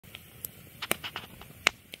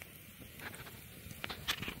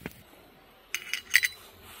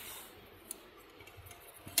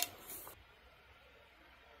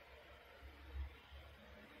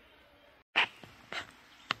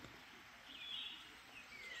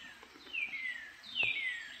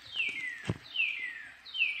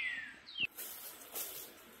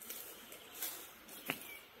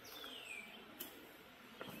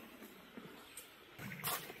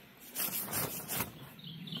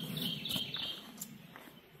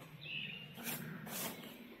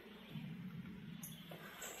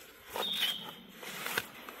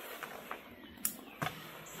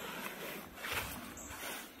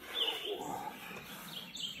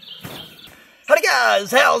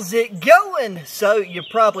guys, how's it going? So you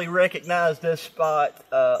probably recognize this spot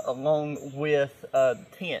along with the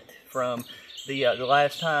tent from the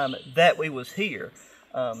last time that we was here.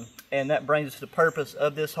 And that brings us to the purpose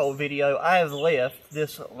of this whole video. I have left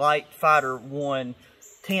this LiteFighter 1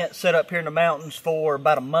 tent set up here in the mountains for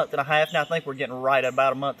about a month and a half now. I think we're getting right at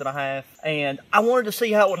about a month and a half. And I wanted to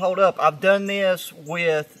see how it would hold up. I've done this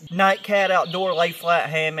with Nightcat Outdoor lay flat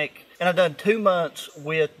hammock. And I've done 2 months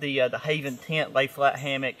with the Haven tent lay flat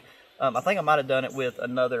hammock. I think I might have done it with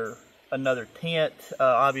another tent,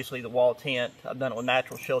 obviously the wall tent. I've done it with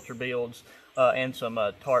natural shelter builds and some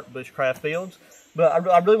tarp bushcraft builds. But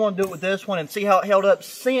I really want to do it with this one and see how it held up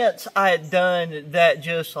since I had done that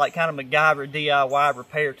just like kind of MacGyver DIY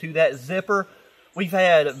repair to that zipper. We've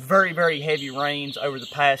had very, very heavy rains over the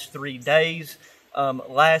past 3 days.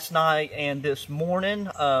 Last night and this morning,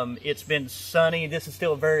 it's been sunny. This is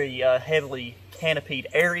still a very heavily canopied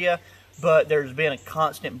area, but there's been a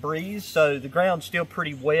constant breeze, so the ground's still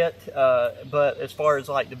pretty wet, but as far as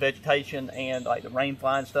like the vegetation and like the rain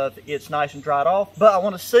fly stuff, it's nice and dried off. But I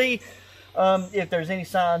want to see if there's any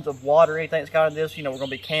signs of water or anything that's got in this. You know, we're going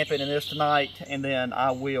to be camping in this tonight, and then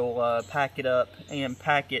I will pack it up and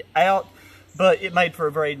pack it out. But it made for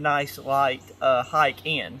a very nice light hike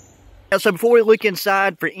in. So before we look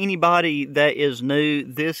inside, for anybody that is new,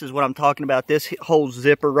 this is what I'm talking about. This whole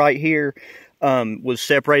zipper right here was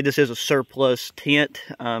separated. This is a surplus tent,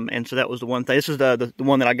 and so that was the one thing. This is the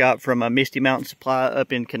one that I got from Misty Mountain Supply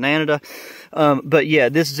up in Canada. But yeah,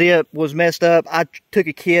 this zip was messed up. I took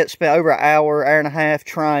a kit, spent over an hour and a half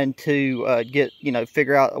trying to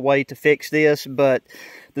figure out a way to fix this, but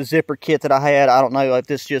the zipper kit that I had, I don't know if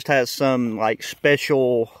this just has some like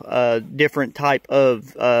special different type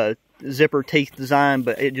of zipper teeth design,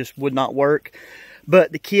 but it just would not work.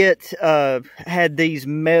 But the kit had these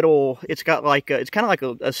metal, it's got like it's kind of like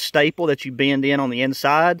a staple that you bend in on the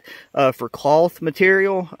inside for cloth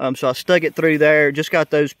material. So I stuck it through there, just got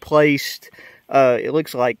those placed. It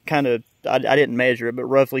looks like kind of, I didn't measure it, but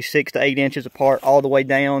roughly 6 to 8 inches apart all the way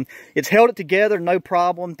down. It's held it together no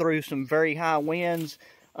problem through some very high winds.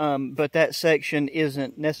 But that section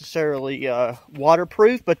isn't necessarily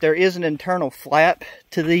waterproof, but there is an internal flap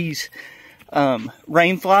to these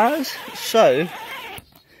rain flies. So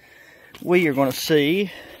we are going to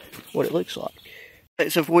see what it looks like.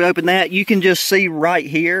 So if we open that, you can just see right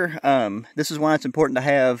here. This is why it's important to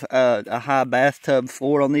have a high bathtub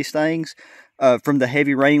floor on these things. From the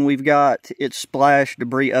heavy rain we've got, it splashed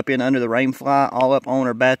debris up in under the rain fly, all up on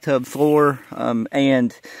our bathtub floor.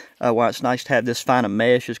 And why it's nice to have this fine of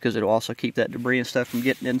mesh is because it'll also keep that debris and stuff from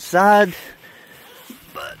getting inside.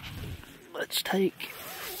 But let's take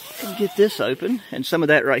and get this open. And some of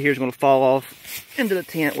that right here is going to fall off into the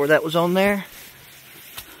tent where that was on there.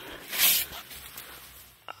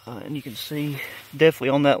 And you can see definitely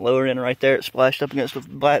on that lower end right there, it splashed up against the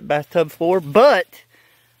black bathtub floor. But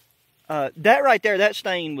that right there, that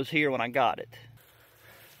stain was here when I got it.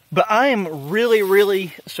 But I am really,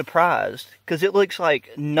 really surprised because it looks like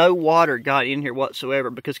no water got in here whatsoever.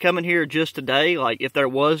 Because coming here just today, like if there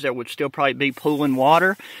was, there would still probably be pooling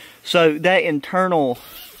water. So that internal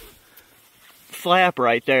flap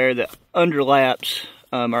right there that underlaps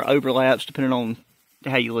or overlaps, depending on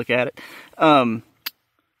how you look at it,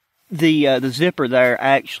 the zipper there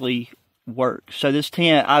actually works. So this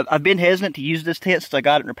tent, I've been hesitant to use this tent since I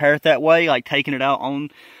got it repaired that way, like taking it out on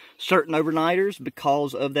certain overnighters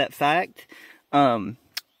because of that fact. That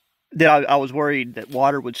I was worried that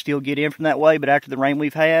water would still get in from that way, but after the rain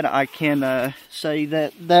we've had, I can say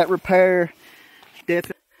that that repair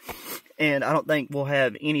definitely, and I don't think we'll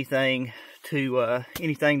have anything to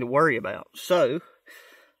worry about. So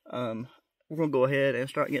we're gonna go ahead and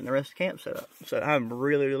start getting the rest of the camp set up. So I'm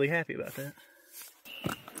really, really happy about that.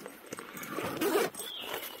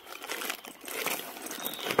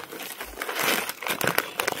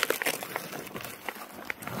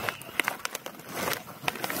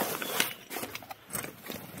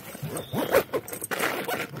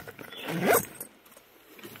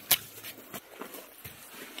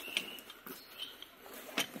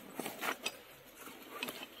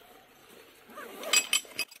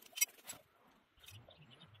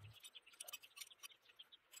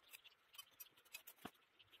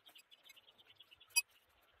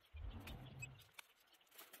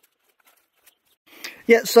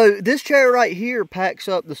 Yeah, so this chair right here packs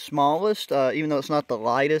up the smallest, even though it's not the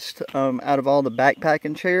lightest out of all the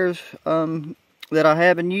backpacking chairs that I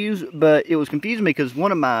have and use. But it was confusing me because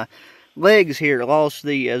one of my legs here lost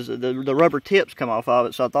the rubber tips come off of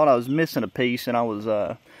it, so I thought I was missing a piece, and I was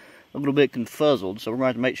a little bit confuzzled. So we're going to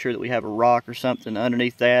have to make sure that we have a rock or something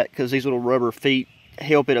underneath that, because these little rubber feet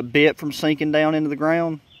help it a bit from sinking down into the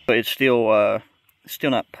ground, but it's still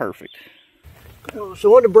not perfect. So I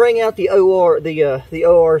wanted to bring out the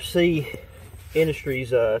ORC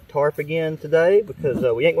Industries tarp again today, because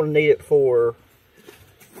we ain't going to need it for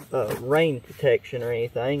rain protection or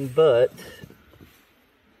anything, but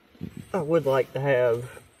I would like to have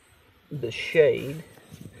the shade.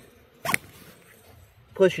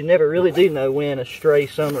 Plus, you never really do know when a stray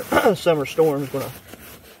summer storm is going to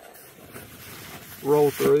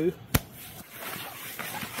roll through.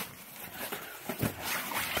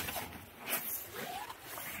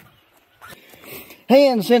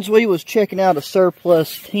 And since we was checking out a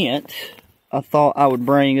surplus tent, I thought I would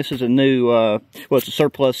bring, this is a new, well, it's a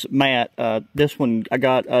surplus mat. This one I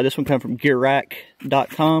got, this one come from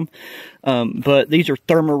gearrack.com. But these are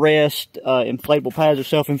Thermarest inflatable pads. They're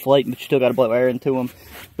self-inflating, but you still got to blow air into them.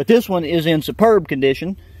 But this one is in superb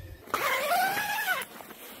condition.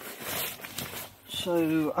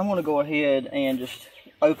 So I'm going to go ahead and just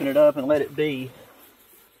open it up and let it be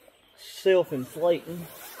self-inflating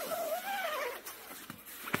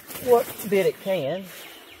what bit it can.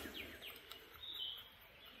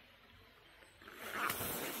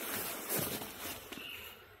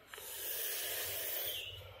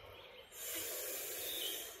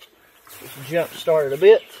 Just jump start it a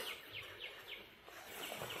bit.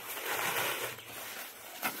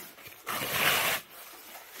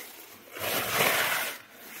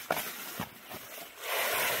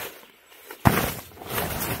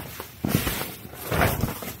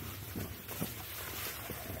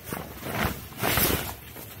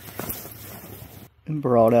 And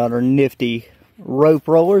brought out our nifty rope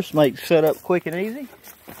rollers, make setup quick and easy.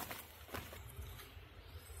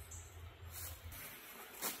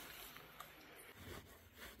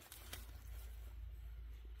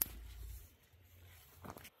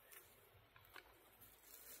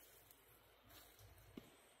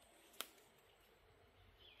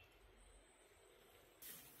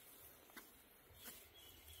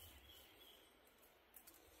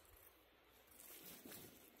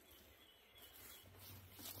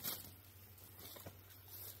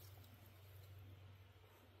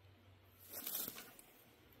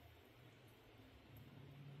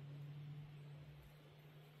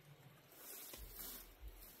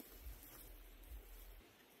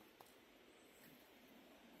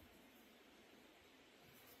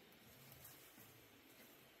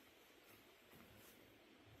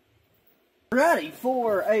 Alrighty,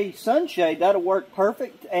 for a sunshade, that'll work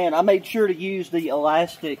perfect, and I made sure to use the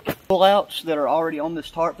elastic pullouts that are already on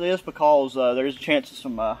this tarp for this, because there's a chance of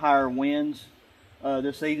some higher winds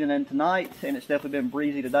this evening and tonight, and it's definitely been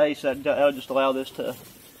breezy today, so that'll just allow this to,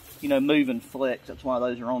 you know, move and flex. That's why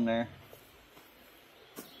those are on there.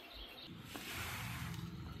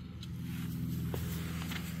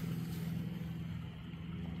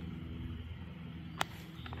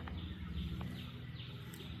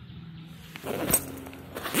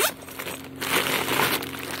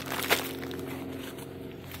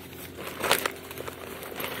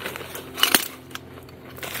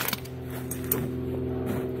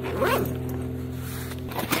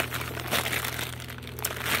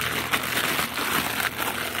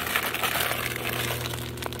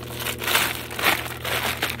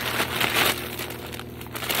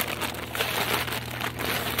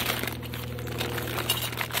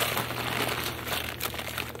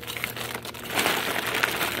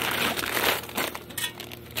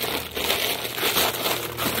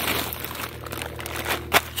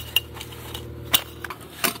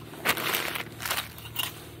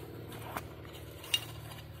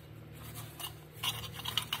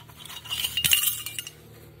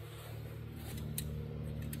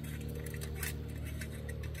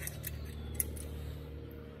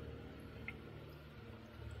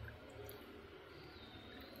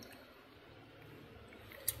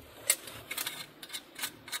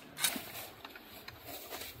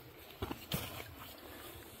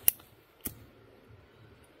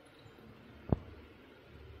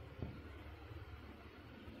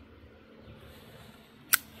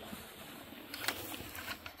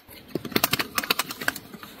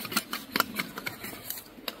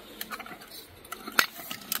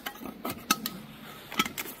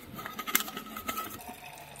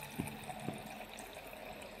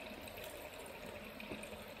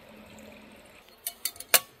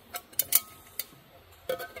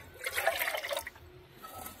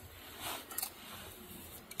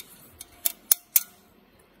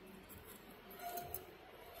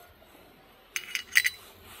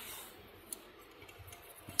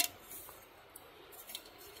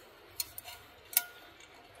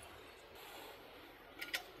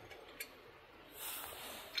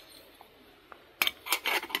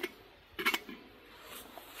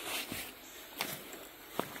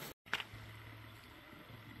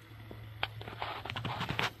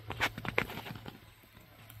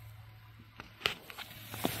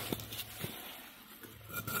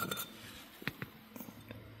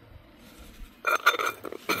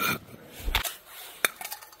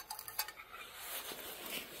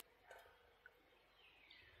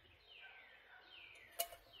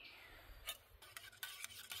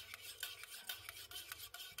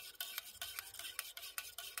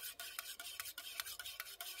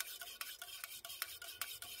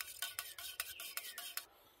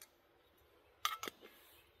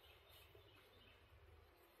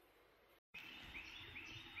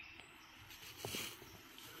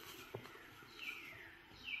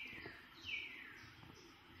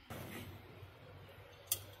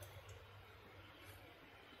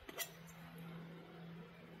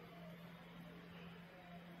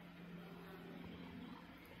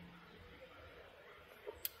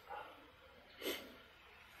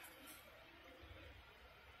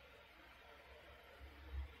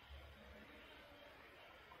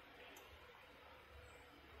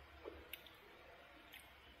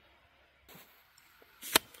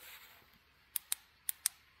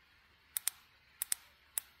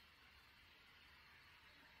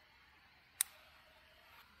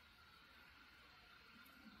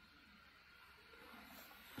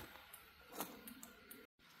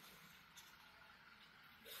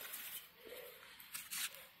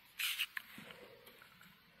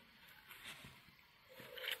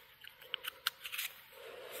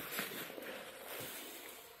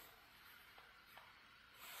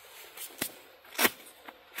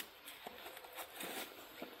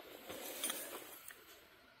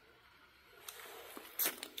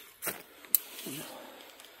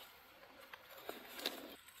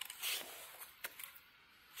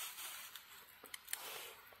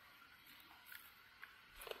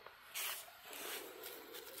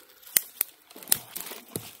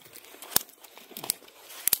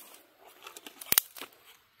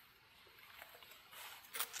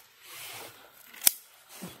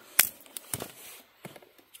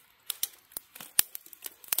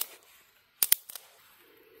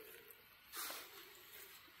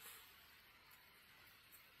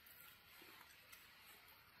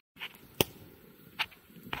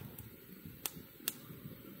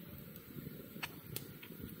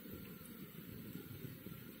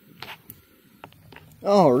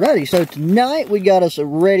 Alrighty, so tonight we got us a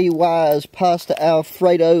Ready Wise pasta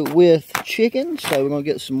Alfredo with chicken. So we're going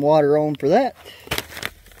to get some water on for that.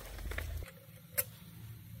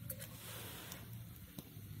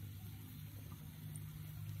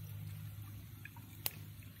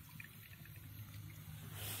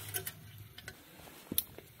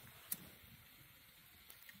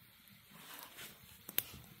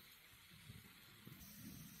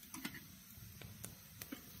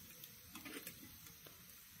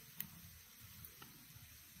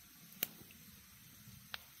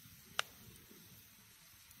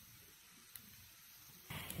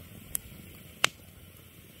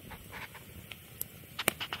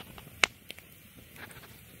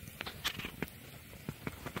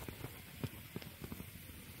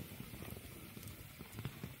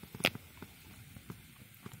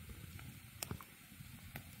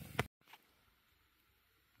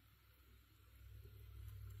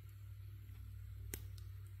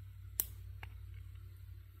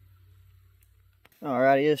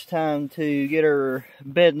 Alrighty, it's time to get our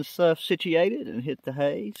bed and stuff situated and hit the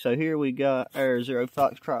hay. So here we got our Zero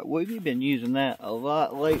Foxtrot Woogie. Been using that a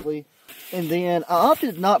lot lately. And then I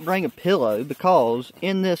opted not bring a pillow because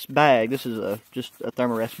in this bag, this is just a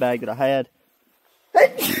Thermarest bag that I had.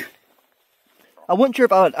 I wasn't sure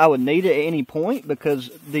if I would need it at any point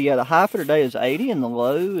because the high for today is 80 and the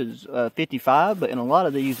low is 55. But in a lot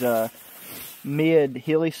of these mid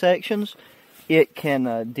hilly sections, it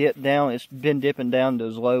can dip down. It's been dipping down to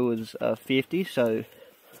as low as 50. So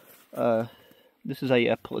this is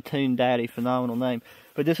a Platoon Daddy, phenomenal name.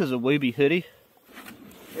 But this is a Woobie hoodie.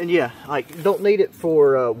 And yeah, like, don't need it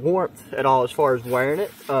for warmth at all as far as wearing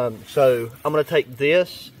it. So I'm going to take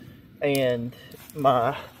this and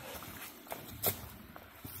my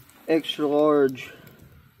extra large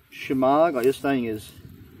shemagh. Like, this thing is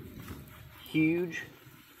huge.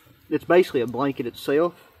 It's basically a blanket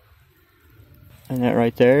itself. And that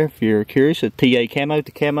right there, if you're curious, a TA camo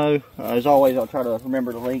to camo. As always, I'll try to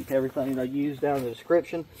remember to link to everything that I use down in the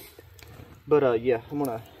description. But yeah, I'm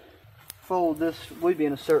going to fold this Woobie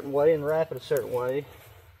in a certain way and wrap it a certain way.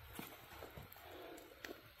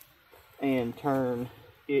 And turn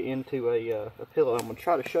it into a pillow. I'm going to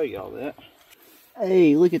try to show you all that.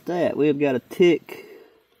 Hey, look at that. We've got a tick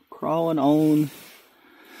crawling on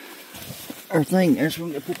our thing there. So we're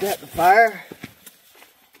going to put that in the fire.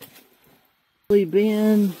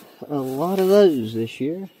 Been a lot of those this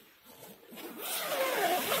year.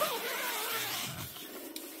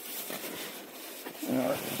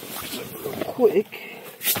 Alright, so real quick,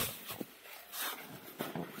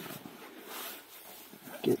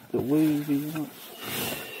 get the Woobie out.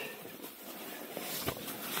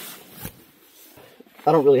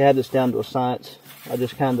 I don't really have this down to a science. I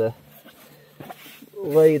just kind of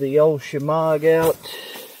lay the old shemagh out.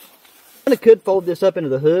 I could fold this up into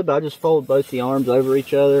the hood, but I just fold both the arms over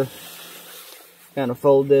each other. Kind of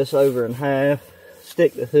fold this over in half.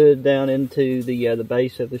 Stick the hood down into the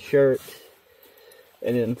base of the shirt.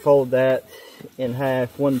 And then fold that in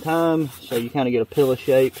half one time. So you kind of get a pillow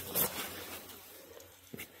shape.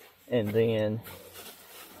 And then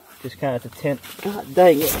just kind of God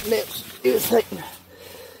dang it, lips irritating.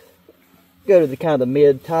 Go to the kind of the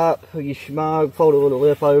mid top of your shemagh, fold a little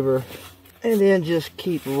lip over. And then just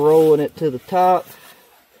keep rolling it to the top.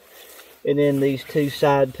 And then these two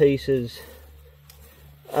side pieces,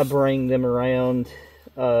 I bring them around.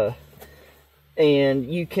 And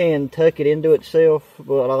you can tuck it into itself. But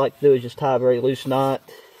what I like to do is just tie a very loose knot.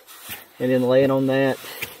 And then laying on that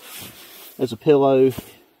as a pillow.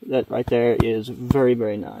 That right there is very,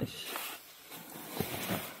 very nice.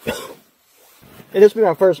 And this will be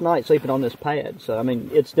my first night sleeping on this pad. So, I mean,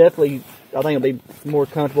 it's definitely, I think it'll be more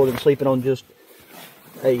comfortable than sleeping on just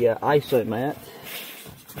a ISO mat.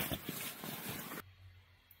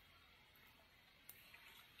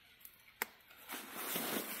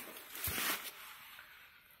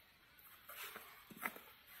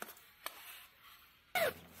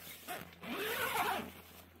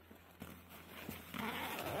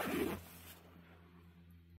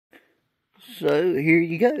 So here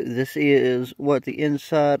you go. This is what the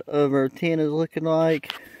inside of our tent is looking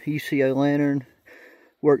like. UCO lantern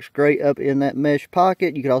works great up in that mesh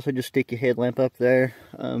pocket. You could also just stick your headlamp up there,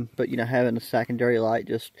 but you know, having a secondary light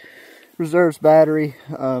just reserves battery.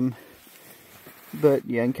 But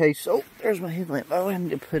yeah, in case, oh, there's my headlamp. Oh, I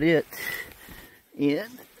need to put it in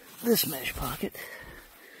this mesh pocket.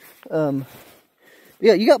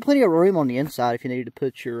 Yeah, you got plenty of room on the inside if you needed to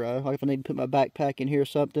put your, like if I need to put my backpack in here or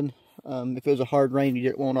something. If it was a hard rain, you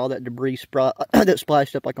didn't want all that debris that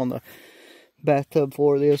splashed up like on the bathtub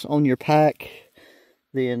floor of this on your pack,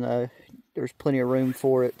 then there's plenty of room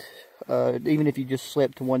for it. Even if you just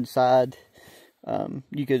slept to one side,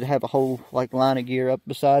 you could have a whole line of gear up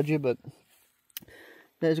beside you. But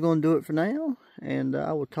that's going to do it for now, and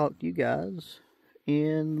I will talk to you guys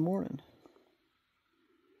in the morning.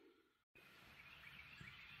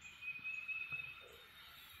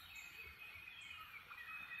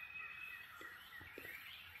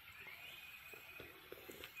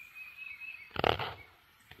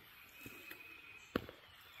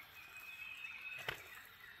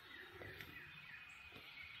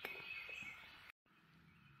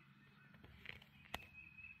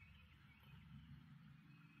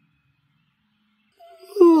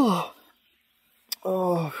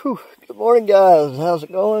 Good morning, guys. How's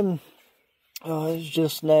it going? It's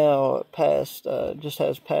just now past, just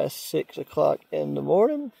has passed 6 o'clock in the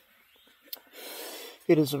morning.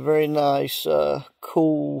 It is a very nice,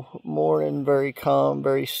 cool morning, very calm,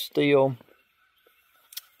 very still.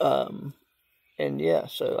 And yeah,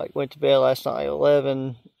 so went to bed last night at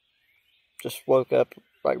 11. Just woke up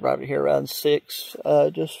right here around 6.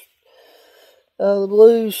 Just out of the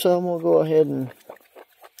blue. So I'm gonna go ahead and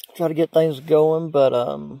try to get things going. But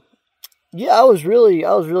yeah, I was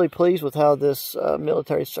really pleased with how this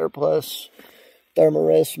military surplus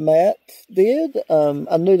Thermarest mat did.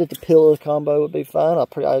 I knew that the pillow combo would be fine.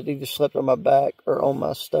 I either slept on my back or on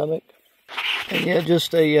my stomach. And yeah,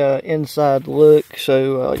 just a inside look.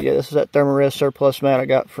 So yeah, this is that Thermarest surplus mat I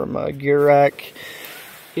got from Gear Rack.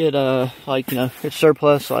 It it's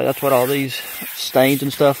surplus. That's what all these stains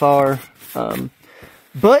and stuff are.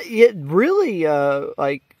 But it really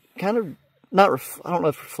kind of I don't know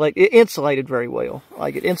if reflect. It insulated very well.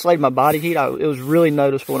 It insulated my body heat. It was really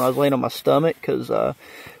noticeable when I was laying on my stomach, because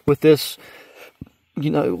with this,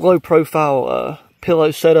 low profile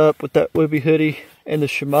pillow setup with that Whoopee hoodie and the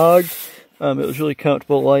shemagh, it was really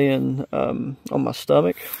comfortable laying on my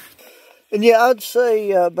stomach. And yeah, I'd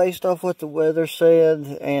say based off what the weather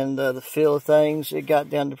said and the feel of things, it got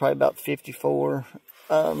down to probably about 54.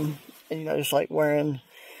 And just wearing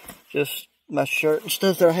just my shirt and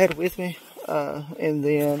stuff that I had with me. And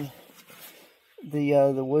then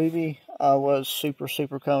the Whoopee, I was super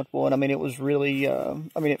comfortable, and it was really,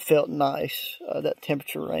 it felt nice. That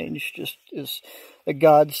temperature range just is a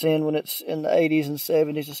godsend when it's in the 80s and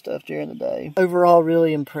 70s and stuff during the day. Overall,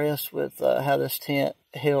 really impressed with how this tent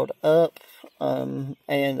held up, and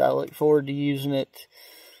I look forward to using it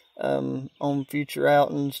on future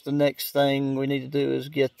outings. The next thing we need to do is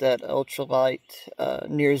get that ultralight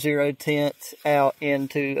near zero tent out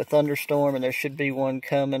into a thunderstorm, and there should be one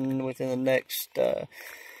coming within the next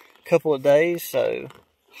couple of days. So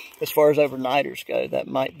as far as overnighters go, that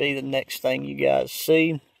might be the next thing you guys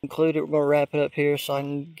see. We're going to wrap it up here so I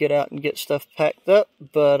can get out and get stuff packed up.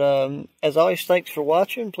 But as always, thanks for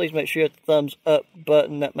watching. Please make sure you hit the thumbs up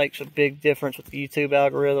button. That makes a big difference with the YouTube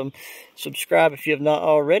algorithm. Subscribe if you have not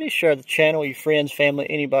already. Share the channel with your friends, family,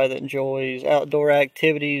 anybody that enjoys outdoor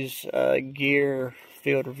activities, gear,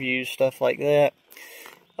 field reviews, stuff like that.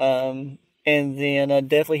 And then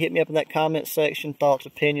definitely hit me up in that comment section. Thoughts,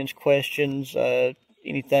 opinions, questions,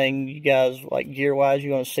 anything you guys gear-wise you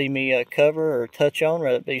want to see me cover or touch on,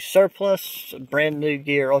 whether it be surplus, brand new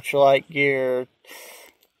gear, ultralight gear,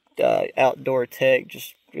 outdoor tech,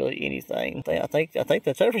 just really anything. I think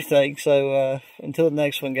that's everything. So until the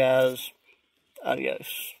next one, guys,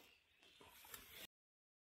 adios.